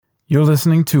You're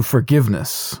listening to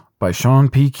Forgiveness by Sean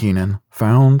P. Keenan,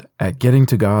 found at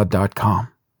gettingtogod.com.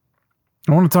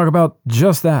 I want to talk about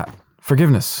just that,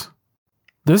 forgiveness.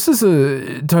 This is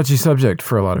a touchy subject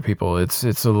for a lot of people. It's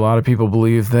a lot of people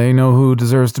believe they know who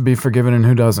deserves to be forgiven and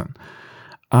who doesn't.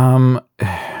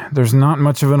 There's not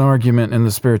much of an argument in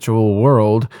the spiritual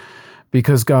world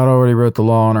because God already wrote the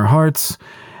law on our hearts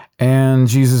and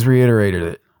Jesus reiterated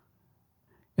it.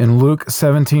 In Luke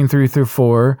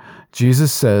 17:3-4,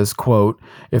 Jesus says, quote,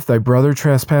 "If thy brother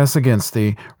trespass against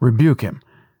thee, rebuke him.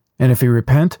 And if he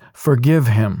repent, forgive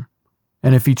him.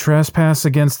 And if he trespass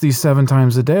against thee 7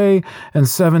 times a day, and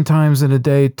 7 times in a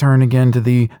day turn again to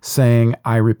thee, saying,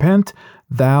 I repent,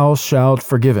 thou shalt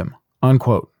forgive him."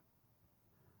 Unquote.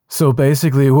 So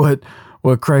basically what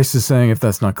Christ is saying, if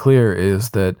that's not clear,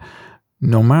 is that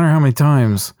no matter how many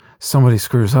times somebody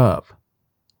screws up,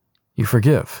 you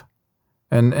forgive.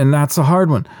 And that's a hard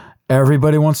one.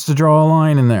 Everybody wants to draw a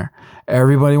line in there.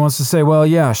 Everybody wants to say, well,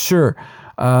 yeah, sure,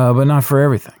 but not for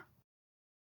everything.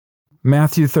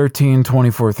 Matthew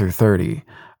 13:24-30,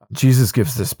 Jesus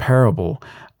gives this parable.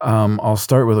 I'll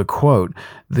start with a quote.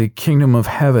 "The kingdom of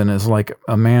heaven is like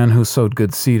a man who sowed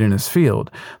good seed in his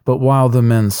field, but while the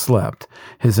men slept,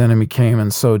 his enemy came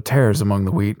and sowed tares among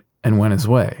the wheat and went his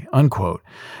way." Unquote.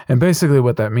 And basically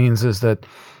what that means is that,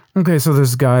 okay, so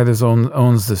this guy that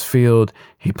owns this field,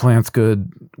 he plants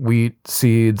good wheat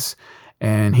seeds,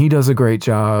 and he does a great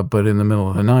job, but in the middle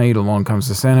of the night, along comes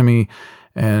this enemy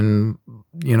and,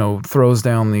 throws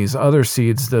down these other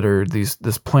seeds that are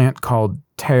this plant called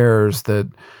tares that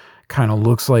kind of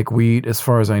looks like wheat. As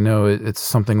far as I know, it's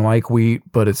something like wheat,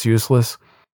 but it's useless.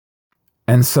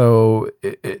 And so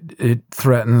it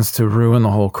threatens to ruin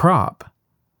the whole crop.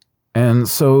 And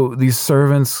so these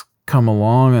servants come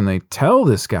along and they tell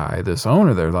this guy, this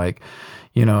owner, they're like,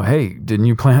 hey, didn't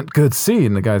you plant good seed?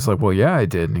 And the guy's like, well, yeah, I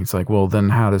did. And he's like, well, then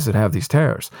how does it have these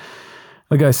tares?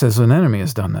 The guy says, an enemy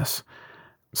has done this.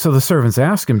 So the servants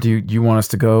ask him, do you want us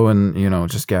to go and,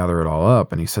 just gather it all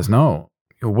up? And he says, no.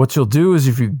 What you'll do is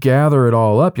if you gather it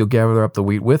all up, you'll gather up the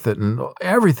wheat with it and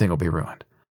everything will be ruined.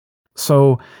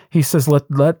 So he says,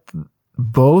 let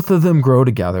both of them grow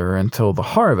together until the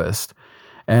harvest.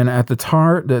 And at the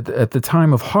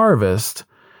time of harvest,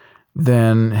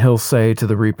 then he'll say to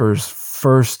the reapers,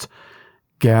 first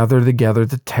gather together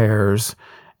the tares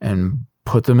and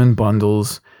put them in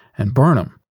bundles and burn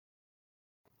them.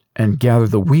 And gather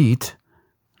the wheat,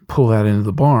 pull that into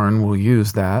the barn, we'll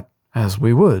use that as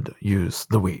we would use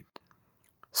the wheat.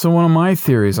 So one of my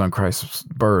theories on Christ's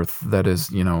birth, that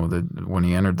is, when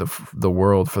he entered the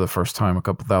world for the first time a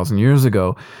couple thousand years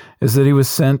ago, is that he was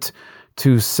sent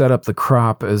to set up the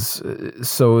crop as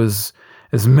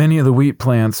many of the wheat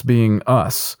plants, being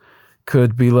us,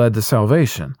 could be led to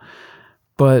salvation.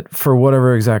 But for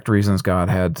whatever exact reasons God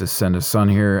had to send his son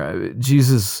here,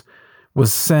 Jesus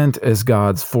was sent as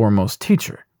God's foremost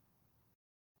teacher.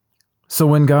 So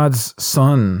when God's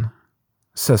son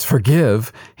says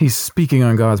forgive, he's speaking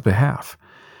on God's behalf.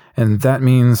 And that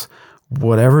means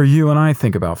whatever you and I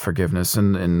think about forgiveness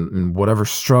and whatever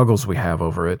struggles we have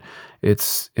over it,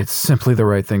 it's simply the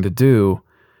right thing to do,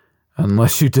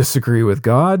 unless you disagree with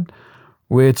God,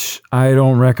 which I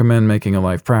don't recommend making a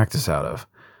life practice out of.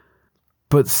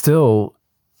 But still,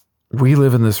 we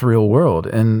live in this real world,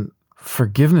 and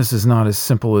forgiveness is not as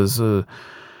simple as, okay,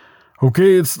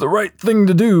 it's the right thing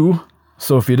to do.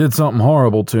 So if you did something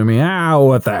horrible to me,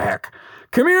 what the heck?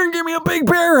 Come here and give me a big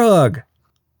bear hug.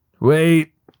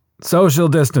 Wait, social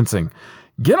distancing.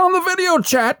 Get on the video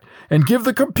chat and give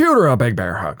the computer a big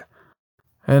bear hug.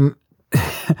 And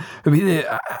I mean,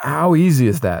 how easy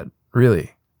is that,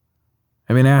 really?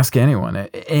 I mean, ask anyone.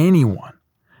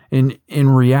 In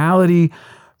reality,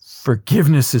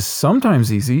 forgiveness is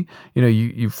sometimes easy.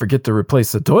 You forget to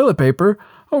replace the toilet paper.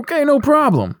 Okay, no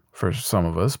problem for some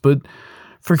of us. But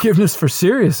forgiveness for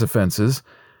serious offenses,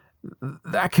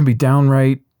 that can be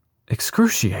downright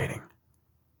excruciating.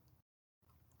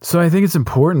 So I think it's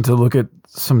important to look at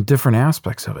some different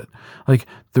aspects of it, like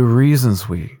the reasons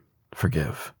we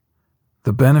forgive,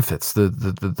 the benefits,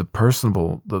 the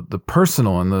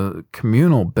personal and the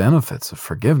communal benefits of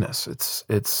forgiveness.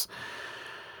 It's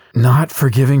not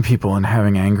forgiving people and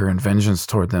having anger and vengeance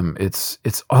toward them.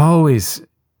 It's always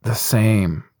the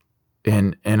same.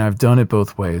 And I've done it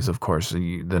both ways, of course,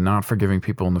 the not forgiving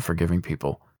people and the forgiving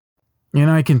people.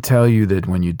 And I can tell you that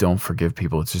when you don't forgive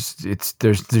people, it's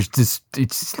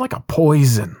like a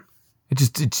poison. It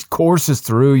just courses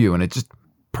through you and it just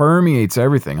permeates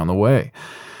everything on the way.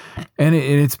 And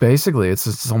it's basically,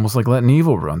 it's almost like letting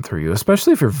evil run through you,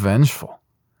 especially if you're vengeful,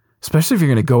 especially if you're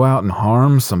going to go out and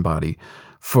harm somebody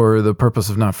for the purpose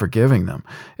of not forgiving them.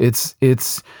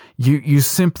 You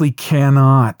simply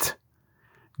cannot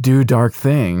do dark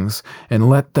things and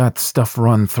let that stuff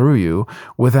run through you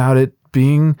without it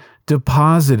being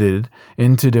deposited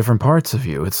into different parts of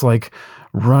you. It's like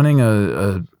running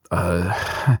a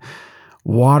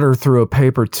water through a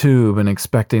paper tube and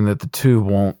expecting that the tube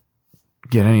won't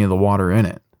get any of the water in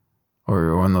it,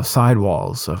 or on the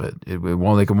sidewalls of it. It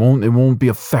won't be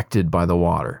affected by the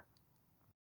water.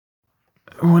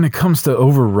 When it comes to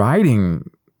overriding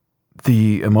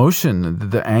the emotion,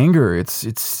 the anger, it's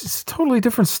a totally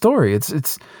different story.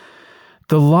 It's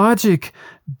the logic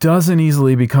doesn't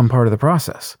easily become part of the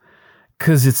process,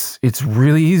 because it's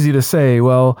really easy to say,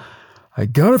 well, I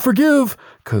gotta forgive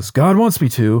because God wants me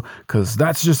to, because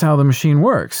that's just how the machine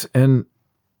works. And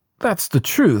that's the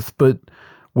truth. But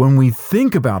when we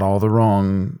think about all the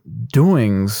wrong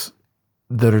doings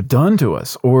that are done to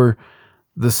us, or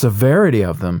the severity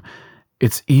of them,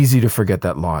 it's easy to forget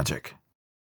that logic.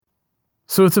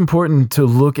 So it's important to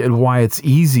look at why it's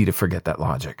easy to forget that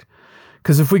logic.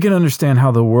 Because if we can understand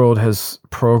how the world has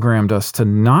programmed us to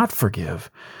not forgive,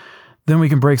 then we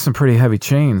can break some pretty heavy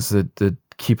chains that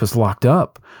keep us locked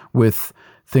up with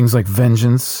things like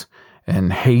vengeance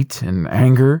and hate and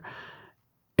anger,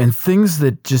 and things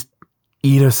that just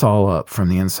eat us all up from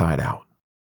the inside out.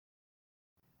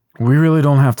 We really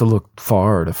don't have to look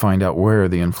far to find out where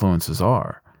the influences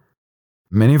are.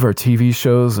 Many of our TV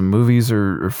shows and movies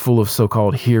are full of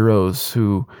so-called heroes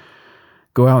who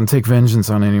go out and take vengeance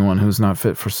on anyone who's not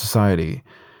fit for society.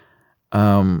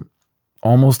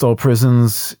 Almost all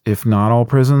prisons, if not all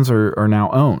prisons, are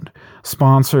now owned,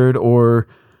 sponsored, or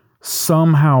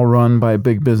somehow run by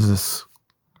big business,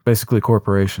 basically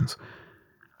corporations.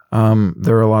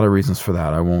 There are a lot of reasons for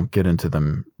that. I won't get into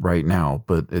them right now,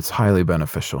 but it's highly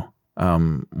beneficial.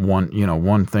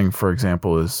 One thing, for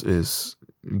example, is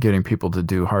getting people to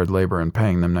do hard labor and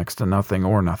paying them next to nothing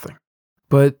or nothing.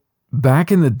 But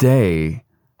back in the day,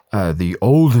 the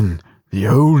olden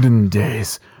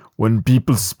days, when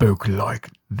people spoke like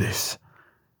this,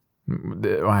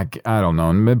 like, I don't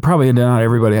know, probably not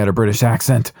everybody had a British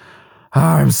accent.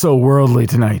 I'm so worldly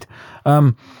tonight.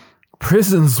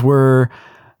 Prisons were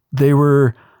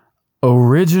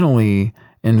originally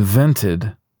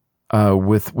invented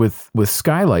with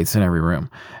skylights in every room,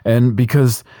 and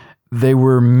because they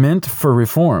were meant for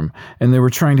reform, and they were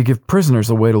trying to give prisoners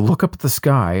a way to look up at the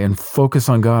sky and focus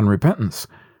on God and repentance.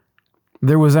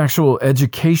 There was actual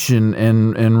education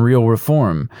and real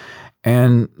reform,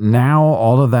 and now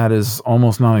all of that is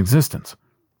almost non-existent.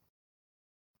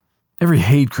 Every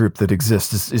hate group that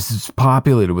exists is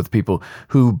populated with people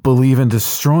who believe in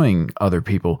destroying other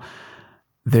people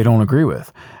they don't agree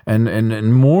with.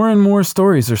 And more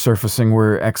stories are surfacing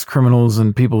where ex-criminals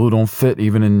and people who don't fit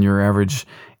even in your average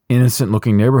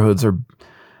innocent-looking neighborhoods are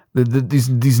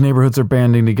these neighborhoods are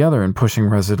banding together and pushing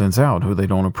residents out who they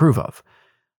don't approve of.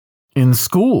 In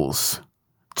schools,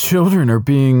 children are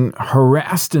being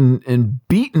harassed and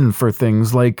beaten for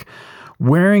things like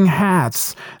wearing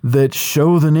hats that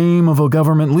show the name of a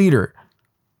government leader.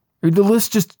 The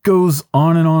list just goes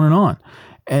on and on and on.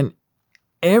 And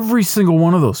every single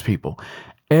one of those people,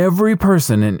 every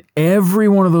person in every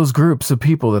one of those groups of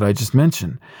people that I just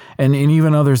mentioned, and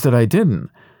even others that I didn't,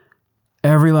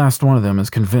 every last one of them is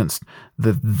convinced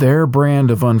that their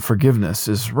brand of unforgiveness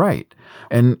is right.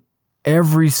 And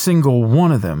every single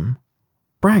one of them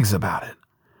brags about it.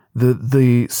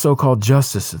 The so-called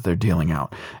justice that they're dealing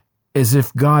out, as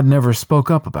if God never spoke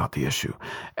up about the issue,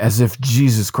 as if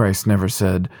Jesus Christ never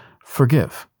said,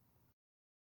 forgive.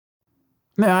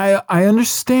 Now, I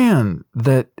understand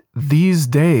that these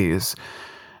days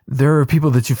there are people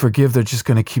that you forgive, they're just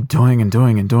going to keep doing and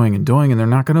doing and doing and doing, and they're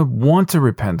not going to want to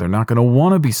repent. They're not going to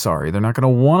want to be sorry. They're not going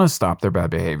to want to stop their bad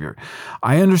behavior.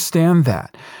 I understand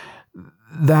that.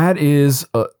 That is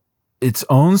its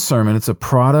own sermon. It's a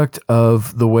product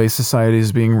of the way society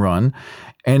is being run,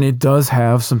 and it does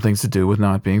have some things to do with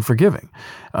not being forgiving.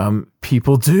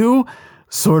 People do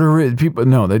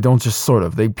they don't just sort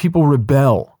of. People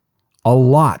rebel a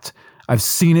lot. I've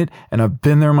seen it, and I've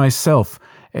been there myself.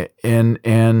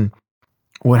 And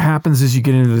what happens is you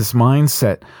get into this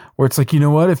mindset where it's like, you know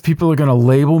what? If people are going to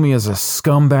label me as a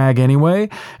scumbag anyway,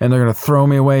 and they're going to throw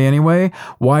me away anyway,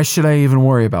 why should I even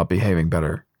worry about behaving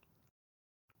better?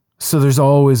 So there's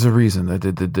always a reason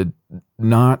that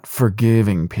not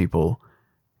forgiving people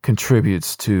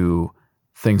contributes to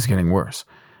things getting worse.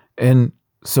 And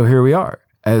so here we are.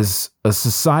 As a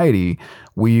society,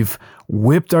 we've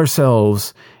whipped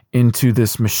ourselves into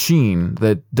this machine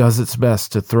that does its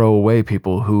best to throw away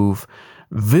people who've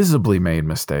visibly made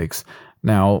mistakes.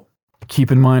 Now,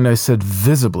 keep in mind I said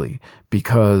visibly,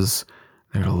 because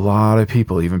There's a lot of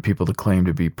people, even people that claim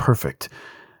to be perfect,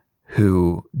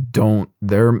 who don't,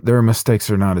 their mistakes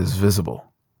are not as visible.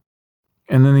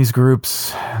 And then these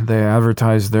groups, they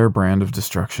advertise their brand of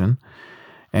destruction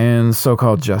and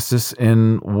so-called justice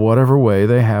in whatever way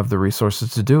they have the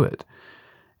resources to do it.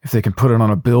 If they can put it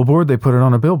on a billboard, they put it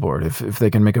on a billboard. If they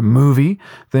can make a movie,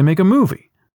 they make a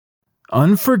movie.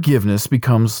 Unforgiveness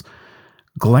becomes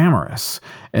glamorous,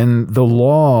 and the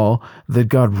law that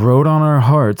God wrote on our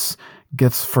hearts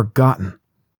gets forgotten.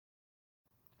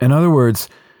 In other words,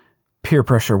 peer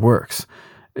pressure works,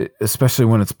 especially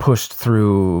when it's pushed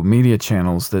through media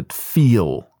channels that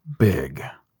feel big.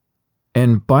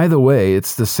 And by the way,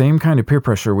 it's the same kind of peer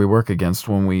pressure we work against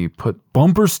when we put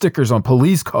bumper stickers on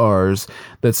police cars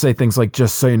that say things like,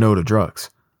 just say no to drugs.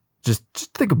 Just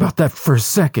think about that for a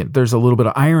second. There's a little bit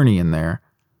of irony in there.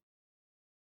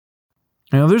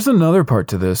 Now, there's another part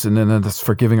to this, and then that's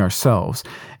forgiving ourselves.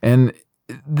 And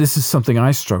this is something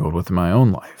I struggled with in my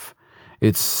own life.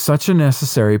 It's such a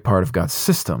necessary part of God's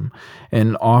system,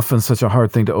 and often such a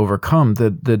hard thing to overcome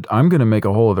that I'm going to make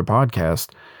a whole other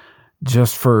podcast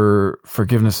just for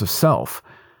forgiveness of self.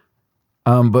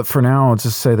 But for now, I'll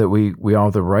just say that we all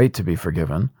have the right to be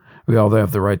forgiven. We all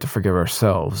have the right to forgive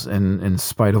ourselves in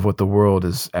spite of what the world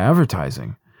is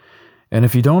advertising. And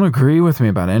if you don't agree with me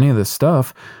about any of this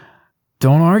stuff,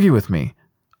 don't argue with me.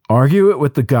 Argue it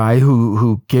with the guy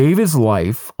who gave his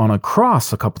life on a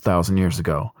cross a couple thousand years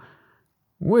ago,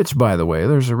 which, by the way,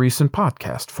 there's a recent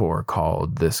podcast for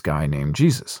called This Guy Named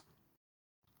Jesus.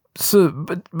 So,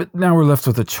 but now we're left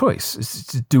with a choice.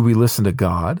 Do we listen to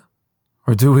God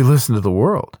or do we listen to the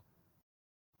world?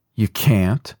 You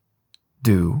can't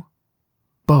do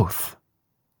both.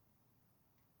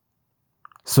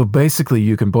 So basically,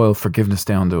 you can boil forgiveness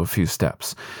down to a few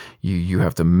steps. You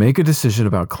have to make a decision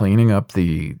about cleaning up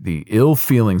the ill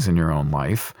feelings in your own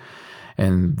life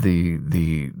and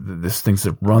these things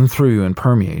that run through you and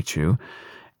permeate you.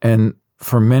 And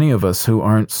for many of us who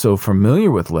aren't so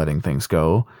familiar with letting things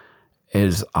go,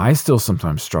 as I still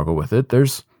sometimes struggle with it,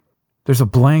 there's a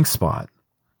blank spot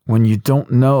when you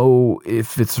don't know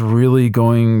if it's really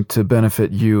going to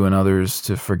benefit you and others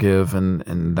to forgive,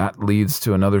 and that leads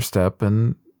to another step,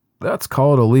 and that's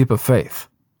called a leap of faith.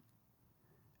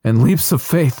 And leaps of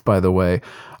faith, by the way,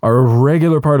 are a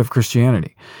regular part of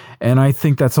Christianity. And I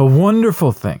think that's a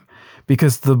wonderful thing,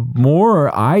 because the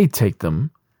more I take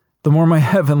them, the more my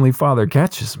Heavenly Father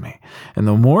catches me. And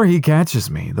the more He catches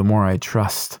me, the more I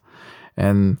trust.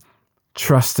 And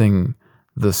trusting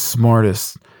the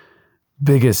smartest,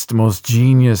 biggest, most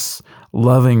genius,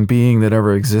 loving being that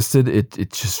ever existed,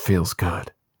 it just feels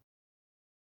good.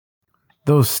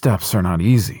 Those steps are not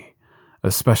easy,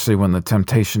 especially when the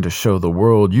temptation to show the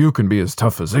world you can be as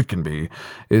tough as it can be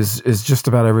is just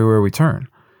about everywhere we turn.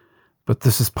 But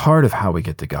this is part of how we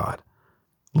get to God,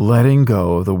 letting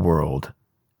go of the world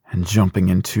and jumping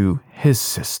into His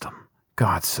system,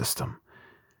 God's system,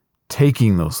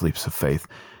 taking those leaps of faith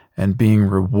and being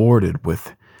rewarded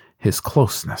with His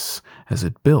closeness as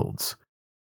it builds.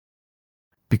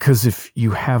 Because if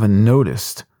you haven't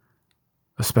noticed,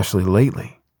 especially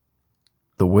lately,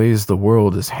 the ways the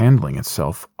world is handling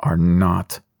itself are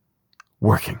not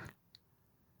working.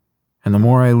 And the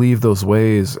more I leave those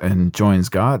ways and join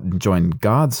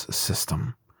God's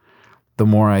system, the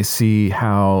more I see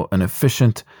how an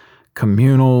efficient,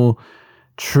 communal,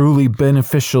 truly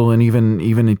beneficial, and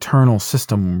even eternal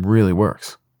system really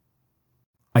works.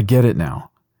 I get it now.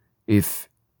 If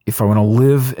I want to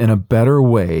live in a better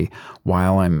way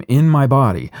while I'm in my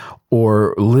body,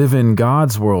 or live in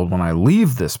God's world when I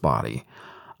leave this body,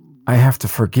 I have to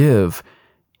forgive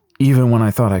even when I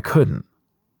thought I couldn't.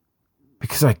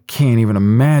 Because I can't even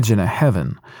imagine a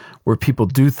heaven where people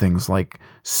do things like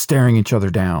staring each other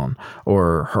down,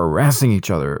 or harassing each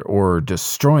other, or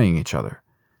destroying each other.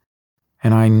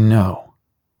 And I know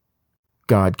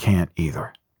God can't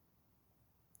either.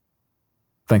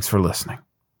 Thanks for listening.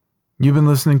 You've been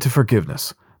listening to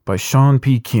Forgiveness by Sean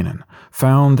P. Keenan,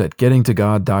 found at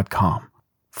gettingtogod.com.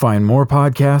 Find more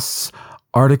podcasts,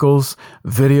 articles,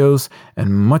 videos,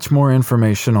 and much more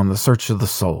information on the search of the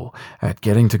soul at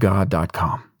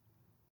gettingtogod.com.